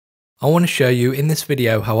I want to show you in this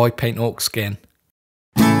video how I paint orc skin.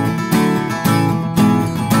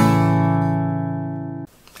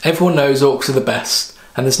 Everyone knows orcs are the best,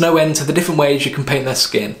 and there's no end to the different ways you can paint their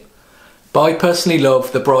skin. But I personally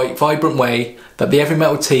love the bright, vibrant way that the Every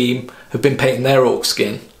Metal team have been painting their orc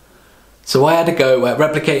skin. So I had a go at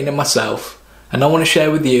replicating it myself, and I want to share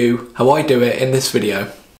with you how I do it in this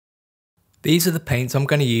video. These are the paints I'm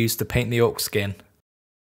going to use to paint the orc skin.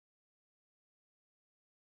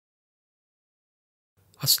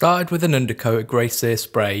 I started with an undercoat of grey cere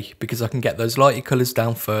spray because I can get those lighter colours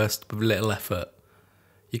down first with little effort.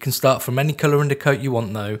 You can start from any colour undercoat you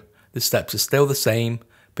want though, the steps are still the same,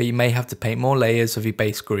 but you may have to paint more layers of your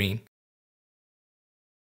base green.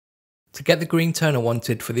 To get the green tone I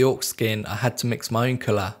wanted for the orc skin, I had to mix my own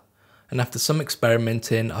colour, and after some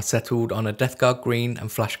experimenting I settled on a Death Guard green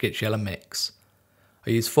and Flash Gitch yellow mix.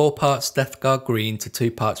 I used 4 parts Death Guard green to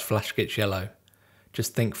 2 parts Flash Gitch yellow.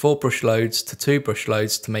 Just think 4 brush loads to 2 brush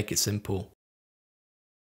loads to make it simple.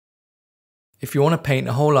 If you want to paint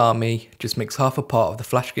a whole army, just mix half a part of the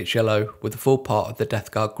Flash Gitch yellow with a full part of the Death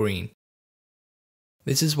Guard green.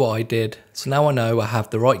 This is what I did, so now I know I have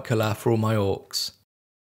the right colour for all my orcs.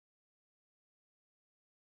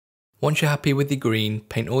 Once you're happy with your green,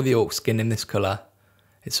 paint all the orc skin in this colour.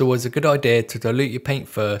 It's always a good idea to dilute your paint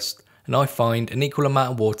first, and I find an equal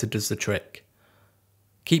amount of water does the trick.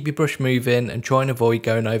 Keep your brush moving and try and avoid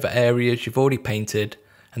going over areas you've already painted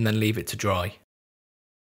and then leave it to dry.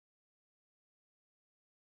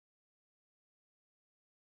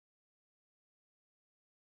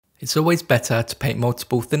 It's always better to paint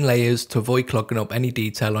multiple thin layers to avoid clogging up any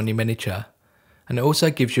detail on your miniature, and it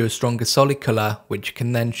also gives you a stronger solid colour which you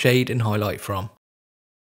can then shade and highlight from.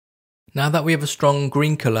 Now that we have a strong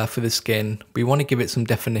green colour for the skin, we want to give it some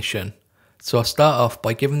definition, so I'll start off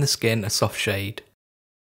by giving the skin a soft shade.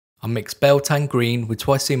 I mix Beltane green with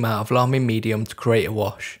twice the amount of Lime medium to create a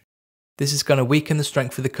wash. This is going to weaken the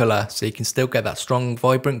strength of the colour so you can still get that strong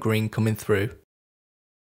vibrant green coming through.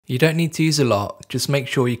 You don't need to use a lot, just make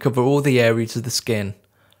sure you cover all the areas of the skin,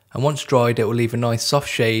 and once dried it will leave a nice soft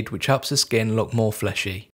shade which helps the skin look more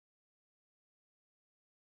fleshy.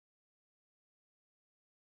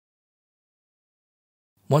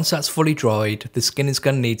 Once that's fully dried, the skin is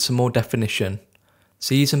going to need some more definition,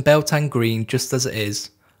 so using Beltane green just as it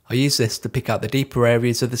is, I use this to pick out the deeper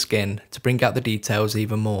areas of the skin to bring out the details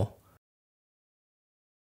even more.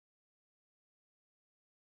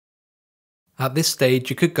 At this stage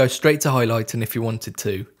you could go straight to highlighting if you wanted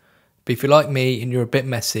to, but if you're like me and you're a bit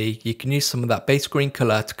messy, you can use some of that base green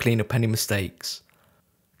colour to clean up any mistakes.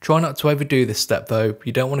 Try not to overdo this step though,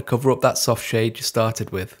 you don't want to cover up that soft shade you started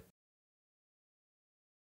with.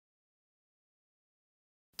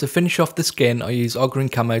 To finish off the skin I use ochre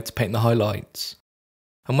and camo to paint the highlights.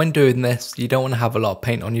 And when doing this, you don't want to have a lot of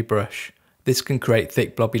paint on your brush. This can create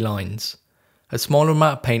thick blobby lines. A smaller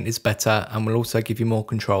amount of paint is better and will also give you more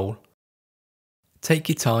control. Take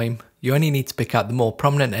your time, you only need to pick out the more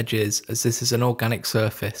prominent edges as this is an organic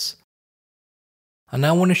surface. I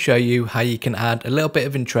now want to show you how you can add a little bit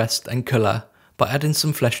of interest and colour by adding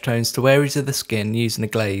some flesh tones to areas of the skin using a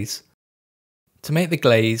glaze. To make the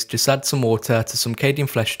glaze, just add some water to some Cadian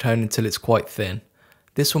flesh tone until it's quite thin.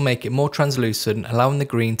 This will make it more translucent, allowing the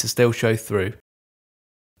green to still show through.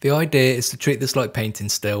 The idea is to treat this like painting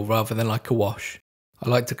still rather than like a wash. I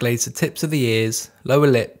like to glaze the tips of the ears, lower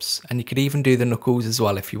lips, and you could even do the knuckles as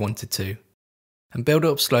well if you wanted to. And build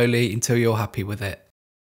up slowly until you're happy with it.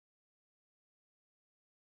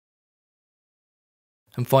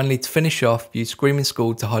 And finally, to finish off, use Screaming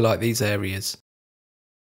Skull to highlight these areas.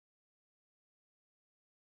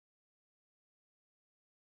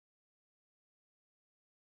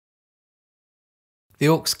 The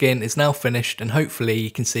orc skin is now finished and hopefully you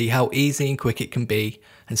can see how easy and quick it can be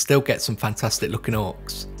and still get some fantastic looking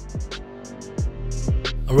orcs.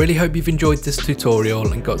 I really hope you've enjoyed this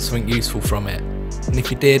tutorial and got something useful from it. And if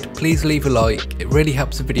you did, please leave a like, it really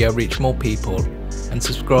helps the video reach more people. And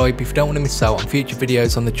subscribe if you don't want to miss out on future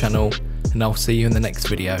videos on the channel, and I'll see you in the next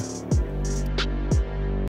video.